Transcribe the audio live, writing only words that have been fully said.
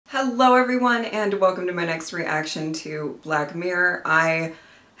Hello everyone and welcome to my next reaction to Black Mirror. I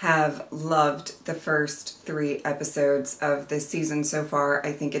have loved the first 3 episodes of this season so far.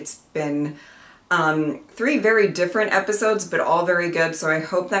 I think it's been 3 very different episodes, but all very good. So I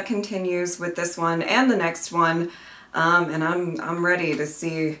hope that continues with this one and the next one. And I'm ready to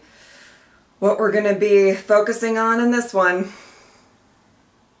see what we're gonna be focusing on in this one.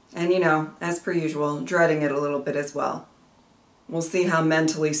 And you know, as per usual, dreading it a little bit as well. We'll see how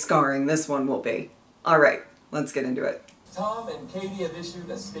mentally scarring this one will be. All right, let's get into it. Tom and Katie have issued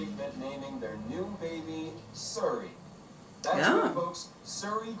a statement naming their new baby Surrey. That's Yeah. who invokes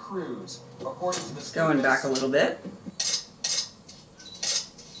Surrey Cruise, according to the Going back a little bit.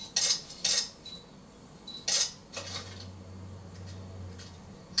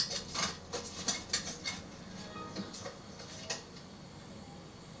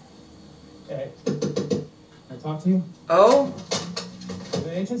 Hey, can I talk to you? Oh.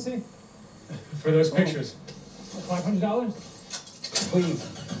 The agency? For those pictures. $500? Please.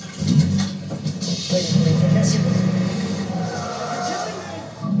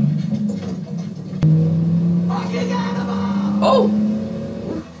 Oh.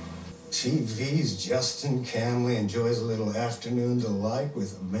 TV's Justin Camley enjoys a little afternoon delight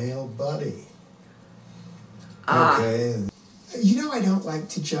with a male buddy. Okay. You know I don't like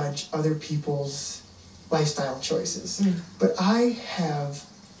to judge other people's lifestyle choices, but I have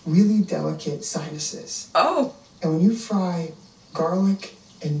really delicate sinuses. Oh. And when you fry garlic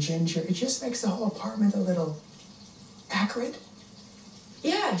and ginger, it just makes the whole apartment a little acrid.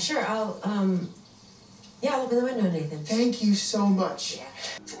 Yeah, sure. I'll open the window, Nathan. Thank you so much. Yeah.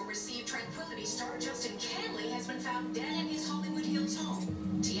 Former Sea of Tranquility star Justin Camley has been found dead in his Hollywood Hills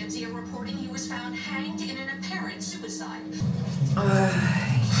home. TMZ are reporting he was found hanged in an apparent suicide.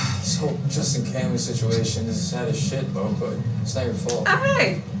 This whole Justin Camley situation is sad as shit, bro, but it's not your fault.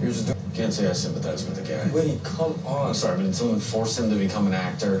 Hey. You're just doing... Can't say I sympathize with the guy. Willie, come on. I'm sorry, but did someone force him to become an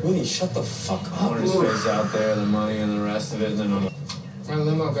actor? Willie, shut the fuck I up. wanted his face out there, the money and the rest of it, and then I'm... My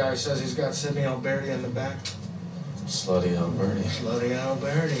limo guy says he's got Sydney Alberti in the back. Slutty Alberti. Slutty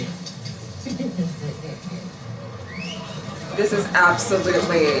Alberti. This is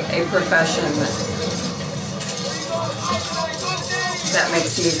absolutely a profession that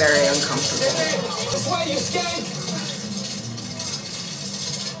makes me very uncomfortable. This way, you skank!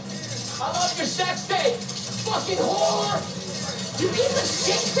 I love your sex tape! Fucking whore! You piece of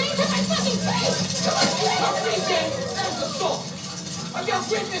shit! Say it to my fucking face! Come on, say it! That is assault! I've got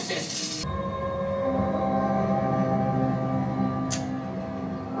witnesses!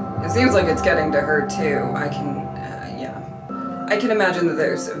 It seems like it's getting to her too. I can imagine that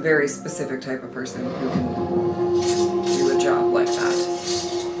there's a very specific type of person who can do a job like that.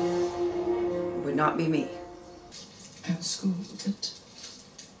 It would not be me. At school, that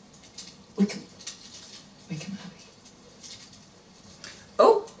we can make him happy.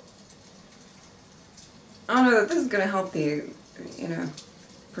 Oh! I don't know that this is going to help the, you know,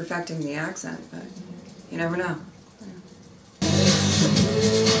 perfecting the accent, but you never know.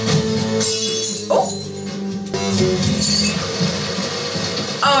 Oh!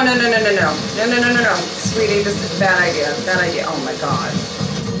 Oh, no. No. Sweetie, this is a bad idea. Bad idea. Oh my god.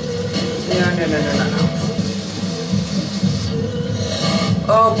 No.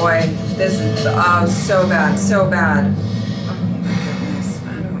 Oh boy. This is, so bad. So bad. Oh my goodness. I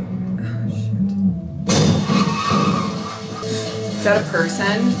don't, oh shit. Is that a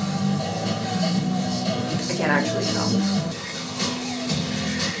person? I can't actually tell.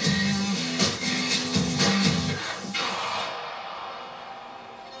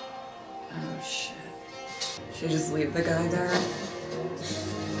 Should I just leave the guy there?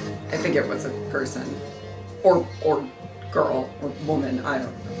 I think it was a person. Or girl, or woman, I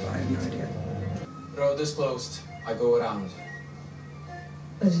don't know, I have no idea. Road is closed. I go around.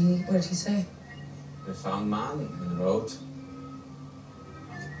 What did he say? They found man in the road.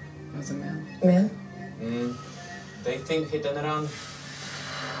 It was a man. Man? They think he done around.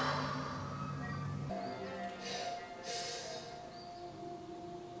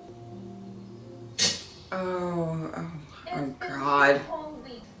 Oh god.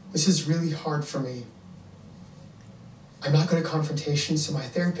 This is really hard for me. I'm not good at confrontation, so my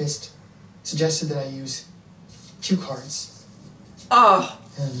therapist suggested that I use cue cards. Oh.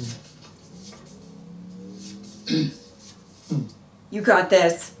 You got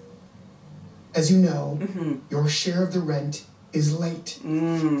this. As you know, your share of the rent is late.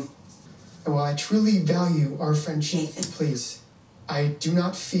 And while I truly value our friendship, please, I do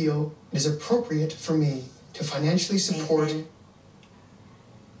not feel it is appropriate for me to financially support... Nathan,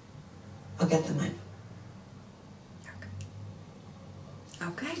 I'll get the money.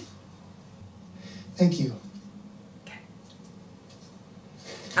 Okay. Thank you. Okay.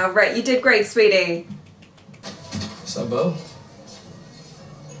 All right, you did great, sweetie. What's up, Bo?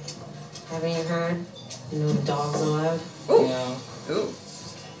 Haven't you heard? You know the dog's alive? Ooh. Yeah. Ooh.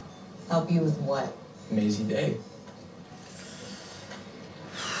 Help you with what? Mazey Day.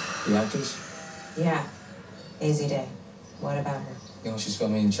 The actress? Yeah. Mazey Day. What about her? You know, she's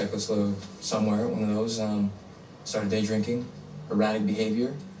filming in Czechoslovakia somewhere, one of those. Started day drinking, erratic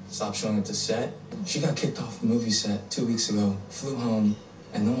behavior, stopped showing up to set. She got kicked off a movie set 2 weeks ago, flew home,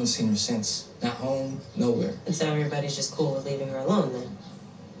 and no one's seen her since. Not home, nowhere. And so everybody's just cool with leaving her alone then?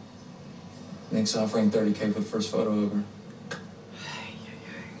 Nick's offering $30K for the first photo of her.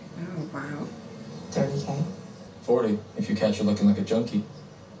 Oh, wow. 30K? 40 if you catch her looking like a junkie.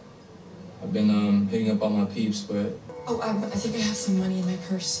 I've been hitting up all my peeps, but... Oh, I think I have some money in my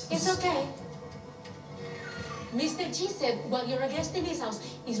purse. It's okay. Mr. G said while you're a guest in his house,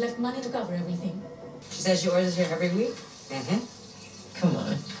 he's left money to cover everything. She says she orders here every week? Mm-hmm. Come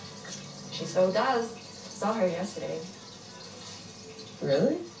on. She so does. Saw her yesterday.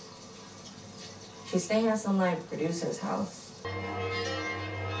 Really? She's staying at some like producer's house.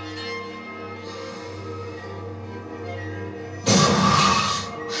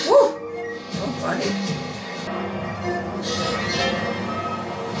 Woo! Oh, buddy.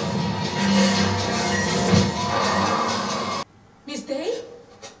 Miss Day?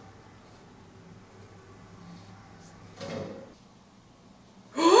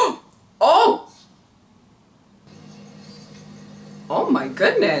 Oh! Oh my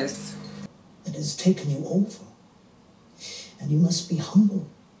goodness. That has taken you over. And you must be humble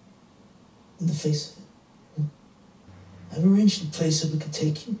in the face of it. I've arranged a place that we could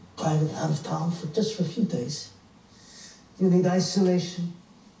take you private out of town for just for a few days. You need isolation.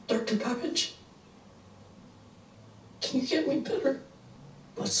 Dr. Babbage? Can you get me better?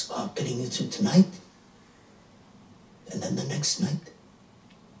 Let's start getting you through tonight. And then the next night.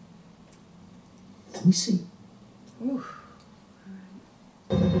 Let me see. Ooh.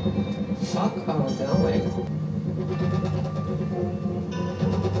 Fuck are we going?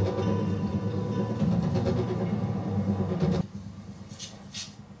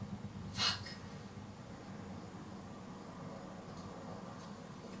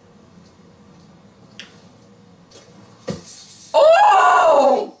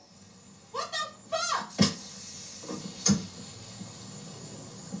 Oh! What the fuck?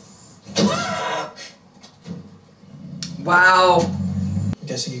 Wow. I'm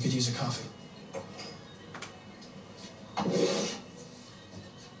guessing you could use a coffee.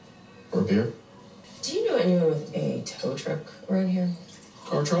 Or a beer. Do you know anyone with a tow truck around here?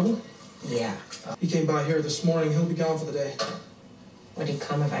 Car trouble? Yeah. He came by here this morning. He'll be gone for the day. Would he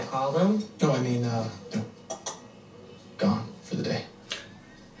come if I called him? No, I mean, no. Gone for the day.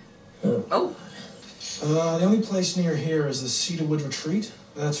 Oh. The only place near here is the Cedarwood Retreat.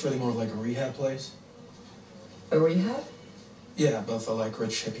 That's really more like a rehab place. A rehab? Yeah, both are like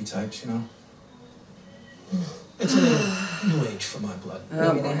rich hippie types, you know? It's a little new age for my blood.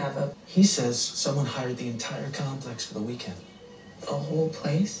 Maybe they have a He says someone hired the entire complex for the weekend. whole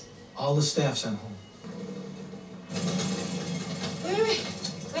place? All the staff sent home. Wait,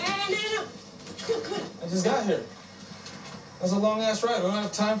 no. Come on. I just got here. That's a long-ass ride. We don't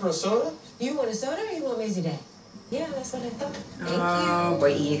have time for a soda? You want a soda or you want Mazey Day? Yeah, that's what I thought. Thank Oh,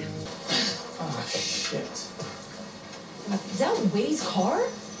 boy. Oh, shit. you. Is that Wade's car?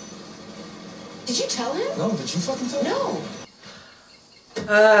 Did you tell him? No, did you fucking tell me? No.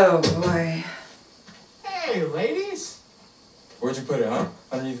 Oh, boy. Hey, ladies! Where'd you put it, huh?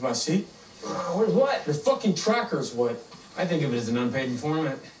 Underneath my seat? Where's what? Your fucking tracker's what? I think of it as an unpaid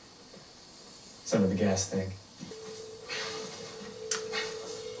informant. It's under the gas tank.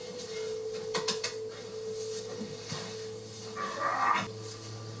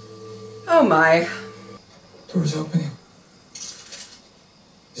 Oh, my. Door's opening.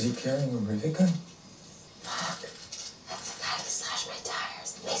 Is he carrying a rivet gun? Fuck. That's the guy who slashed my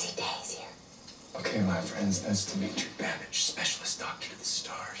tires. Mazey Day's here. Okay, my friends, that's Dimitri Babbage, specialist doctor to the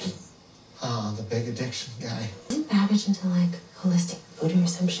stars. Ah, the big addiction guy. Isn't Babbage into like holistic voodoo or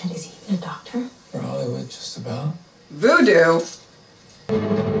some shit? Is he even a doctor? For Hollywood, just about. Voodoo?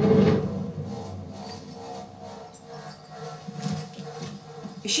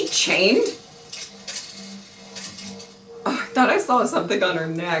 Is she chained? Oh, I thought I saw something on her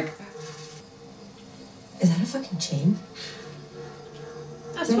neck. Is that a fucking chain?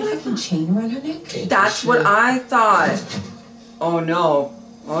 That's Is that what a I fucking thought. chain around her neck? That's what I thought. Oh, no.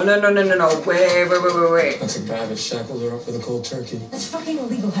 Oh, no. Wait. Looks like Babbage shackled her up with a cold turkey. That's fucking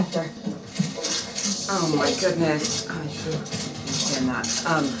illegal, Hector. Oh, my goodness. understand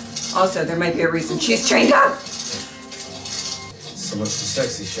that. Also, there might be a reason she's chained up. So much for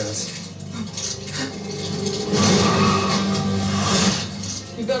sexy shots.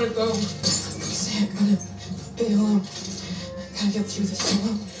 You gotta go. Say I gotta bail out. Gotta get through this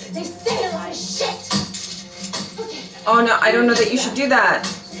alone. They say a lot of shit. Okay. Oh no, I don't know that you should do that.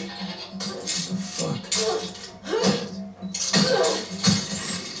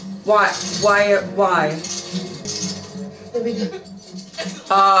 Why? Let me go.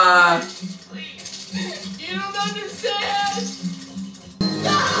 You don't understand!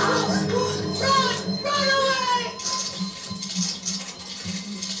 No! Run! Run away!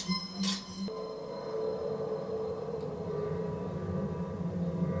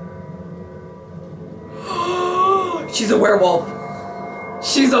 She's a werewolf.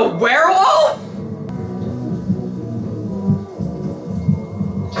 She's a werewolf?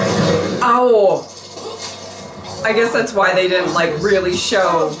 Oh. I guess that's why they didn't like really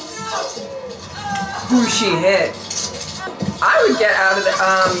show who she hit. I would get out of the,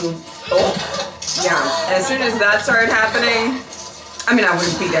 oh, yeah. As soon as that started happening, I mean, I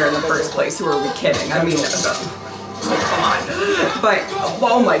wouldn't be there in the first place. Who are we kidding? I mean, come on. But,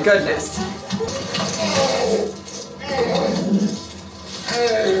 oh my goodness.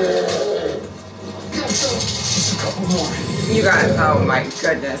 Just a couple more. You guys, oh my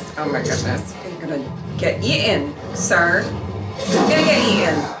goodness. Oh my goodness. You're gonna get eaten, sir. You're gonna get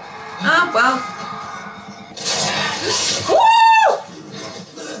eaten. Oh, well. Woo!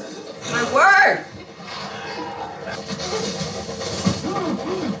 My word!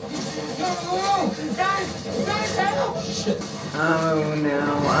 Oh no,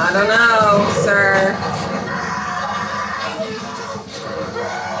 I don't know, sir.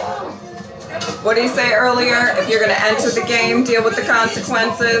 What did he say earlier? If you're gonna enter the game, deal with the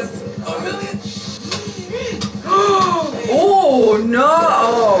consequences. Oh no!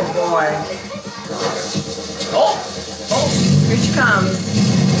 Oh boy. Oh! Oh! Here she comes.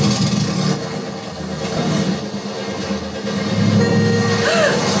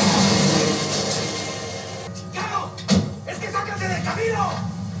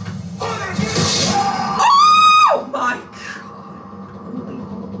 Oh my god!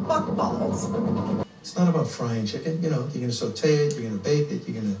 Holy fuck balls. It's not about frying chicken, you know, you're gonna saute it, you're gonna bake it,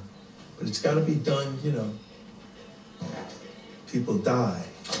 but it's gotta be done, you know. People die.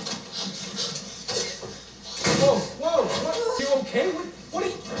 Whoa, whoa, what? You okay? What are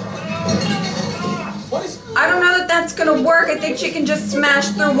you... What is... I don't know that that's gonna work. I think she can just smash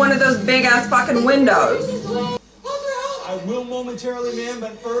through one of those big ass fucking windows. I will momentarily, ma'am,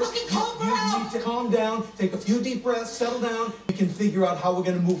 but first, you need to calm down, take a few deep breaths, settle down. We can figure out how we're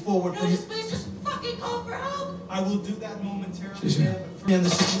gonna move forward, please. Please just fucking call for help. I will do that momentarily, She's ma'am. No.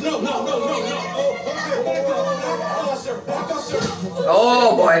 Oh, okay, back up, sir. Back up, sir.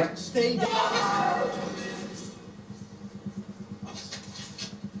 Oh boy. Stay down.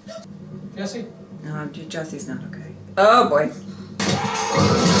 Jesse? No, Jesse's not okay. Oh boy.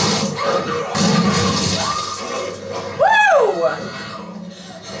 Woo!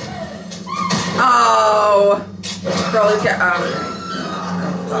 Oh. Girl, he's got. Oh,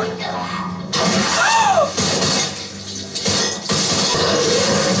 okay. Oh, fuck.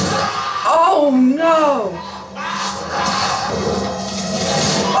 Oh no!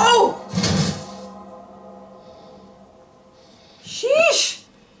 Oh! Sheesh!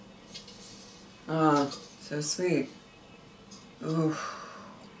 Oh, so sweet. Oof. Oh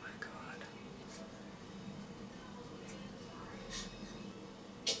my god.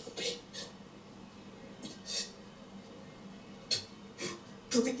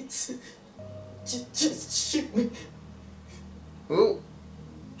 Please. Just shoot me. Ooh.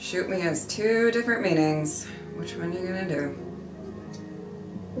 Shoot me has two different meanings. Which one are you gonna do?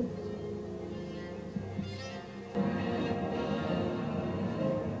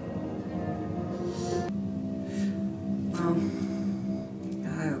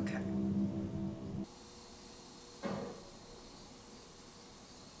 Okay.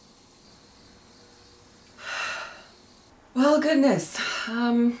 Well, goodness.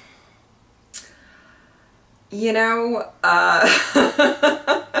 You know,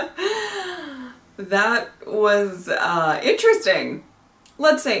 that was interesting.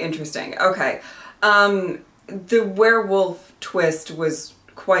 Let's say interesting. Okay. The werewolf twist was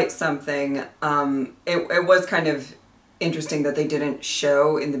quite something. It was kind of interesting that they didn't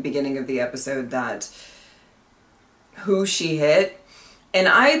show in the beginning of the episode that who she hit. And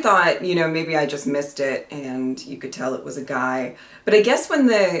I thought, you know, maybe I just missed it and you could tell it was a guy. But I guess when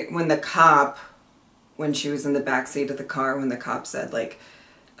the cop, when she was in the backseat of the car, when the cop said like,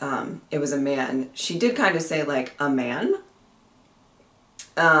 it was a man, she did kind of say like, a man?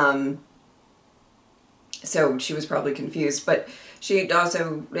 So she was probably confused, but she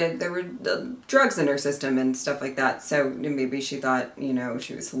also, there were drugs in her system and stuff like that. So maybe she thought, you know,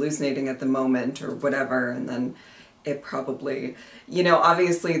 she was hallucinating at the moment or whatever. And then it probably, you know,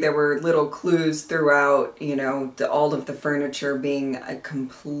 obviously there were little clues throughout, you know, all of the furniture being a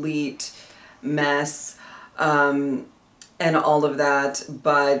complete mess, and all of that.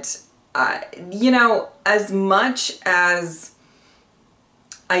 But, you know, as much as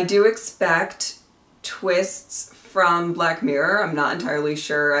I do expect twists from Black Mirror, I'm not entirely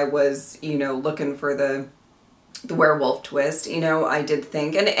sure I was, you know, looking for the werewolf twist. You know, I did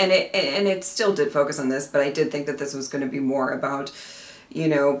think, and it still did focus on this, but I did think that this was going to be more about, you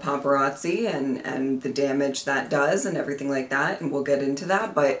know, paparazzi and the damage that does and everything like that, and we'll get into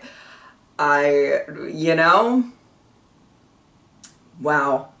that. But you know,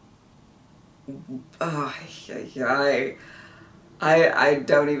 wow.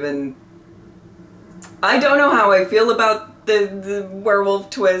 I don't know how I feel about the werewolf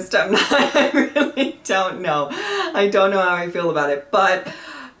twist. I really don't know. I don't know how I feel about it. But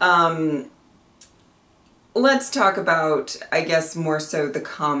let's talk about, I guess, more so the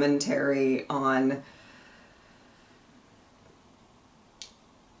commentary on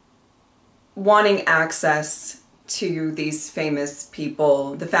wanting access to these famous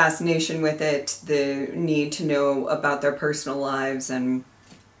people, the fascination with it, the need to know about their personal lives, and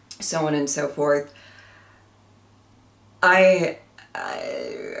so on and so forth. I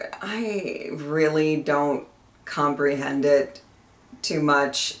really don't comprehend it too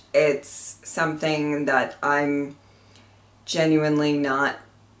much. It's something that I'm genuinely not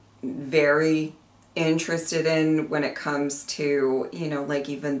very interested in when it comes to, you know, like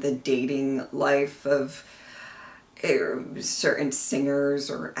even the dating life of certain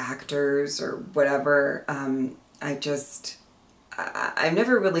singers or actors or whatever. I've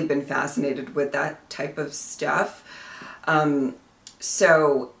never really been fascinated with that type of stuff.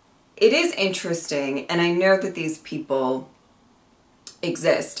 So it is interesting, and I know that these people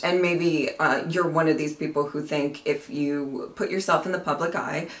exist, and maybe you're one of these people who think if you put yourself in the public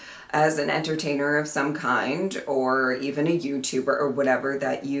eye as an entertainer of some kind, or even a YouTuber or whatever,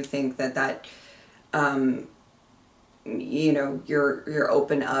 that you think that you know, you're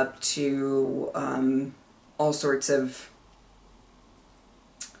open up to all sorts of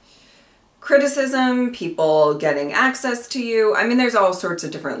criticism, people getting access to you. I mean, there's all sorts of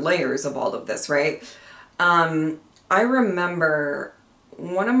different layers of all of this, right? I remember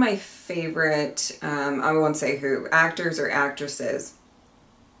one of my favorite, I won't say who, actors or actresses,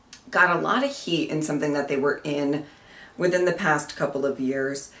 got a lot of heat in something that they were in within the past couple of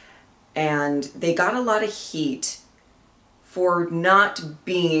years, and they got a lot of heat for not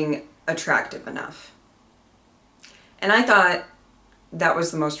being attractive enough. And I thought that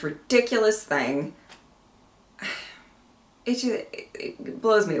was the most ridiculous thing. It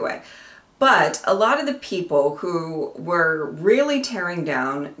blows me away. But a lot of the people who were really tearing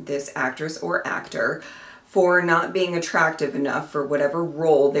down this actress or actor for not being attractive enough for whatever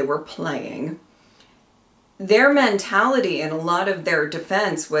role they were playing, their mentality and a lot of their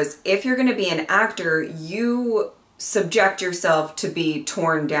defense was, if you're going to be an actor, you subject yourself to be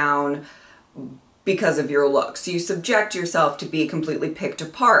torn down because of your looks. You subject yourself to be completely picked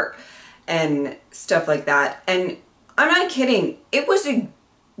apart and stuff like that. And I'm not kidding. It was a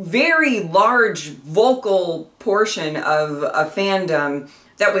very large vocal portion of a fandom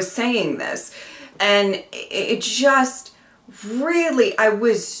that was saying this. And it just really, I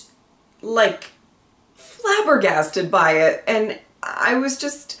was like flabbergasted by it. And I was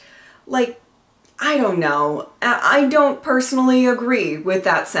just like, I don't know. I don't personally agree with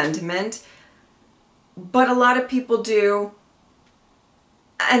that sentiment, but a lot of people do,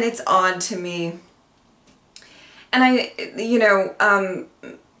 and it's odd to me. And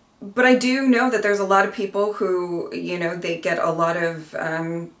but I do know that there's a lot of people who, you know, they get a lot of,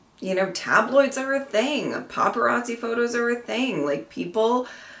 you know, tabloids are a thing, paparazzi photos are a thing. Like, people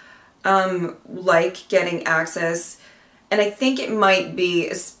like getting access. And I think it might be,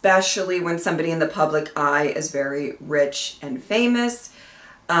 especially when somebody in the public eye is very rich and famous,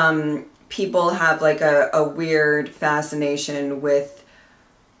 people have like a weird fascination with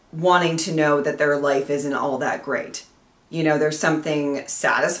wanting to know that their life isn't all that great. You know, there's something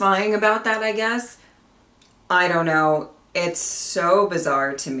satisfying about that, I guess. I don't know. It's so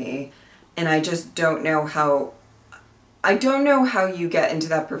bizarre to me. And I just don't know how, I don't know how you get into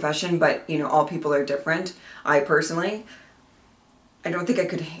that profession, but, you know, all people are different. I personally, I don't think I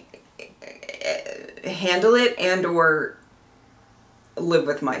could handle it and or live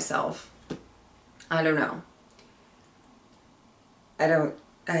with myself. I don't know.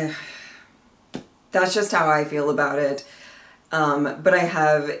 that's just how I feel about it. But I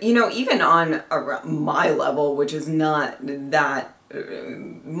have, you know, even on my level, which is not that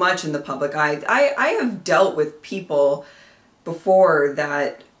much in the public eye, I have dealt with people before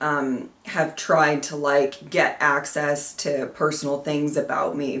that have tried to like get access to personal things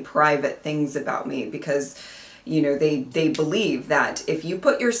about me, private things about me, because, you know, they believe that if you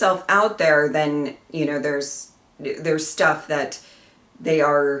put yourself out there, then, you know, there's stuff that they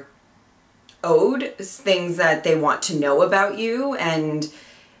are owed, things that they want to know about you, and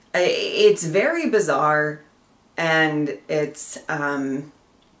it's very bizarre, and it's I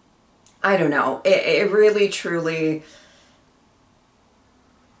don't know, it really truly,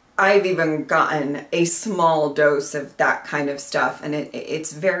 I've even gotten a small dose of that kind of stuff, and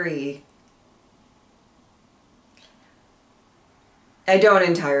it's very, I don't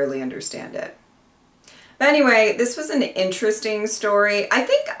entirely understand it. But anyway, this was an interesting story. I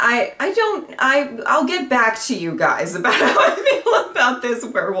think I'll get back to you guys about how I feel about this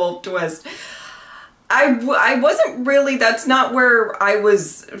werewolf twist. I wasn't really, that's not where I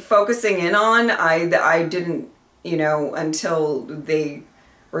was focusing in on. I didn't, you know, until they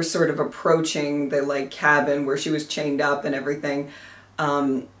were sort of approaching the like cabin where she was chained up and everything.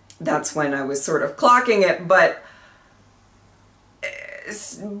 That's when I was sort of clocking it, but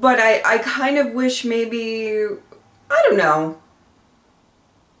I kind of wish maybe, I don't know,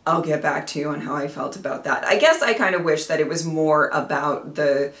 I'll get back to you on how I felt about that. I guess I kind of wish that it was more about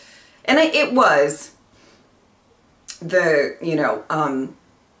the, and it was the, you know,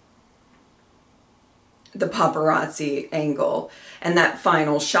 the paparazzi angle and that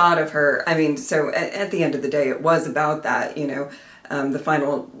final shot of her. I mean, so at the end of the day, it was about that, you know, the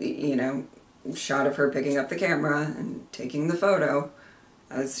final, you know, shot of her picking up the camera and taking the photo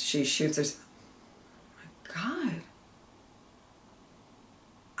as she shoots herself. Oh my God.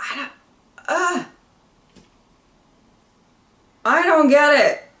 I don't get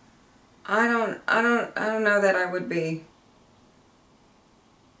it. I don't know that I would be.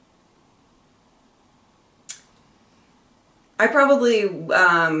 I probably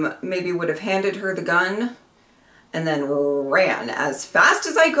maybe would have handed her the gun and then ran as fast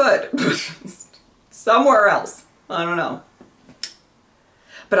as I could somewhere else. I don't know.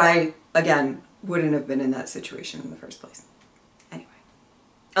 But I, again, wouldn't have been in that situation in the first place. Anyway.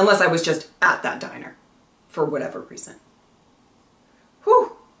 Unless I was just at that diner for whatever reason.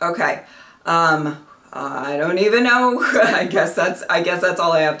 Whew. Okay. I don't even know. I guess that's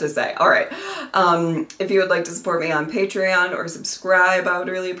all I have to say. All right. If you would like to support me on Patreon or subscribe, I would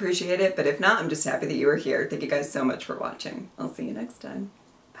really appreciate it. But if not, I'm just happy that you were here. Thank you guys so much for watching. I'll see you next time.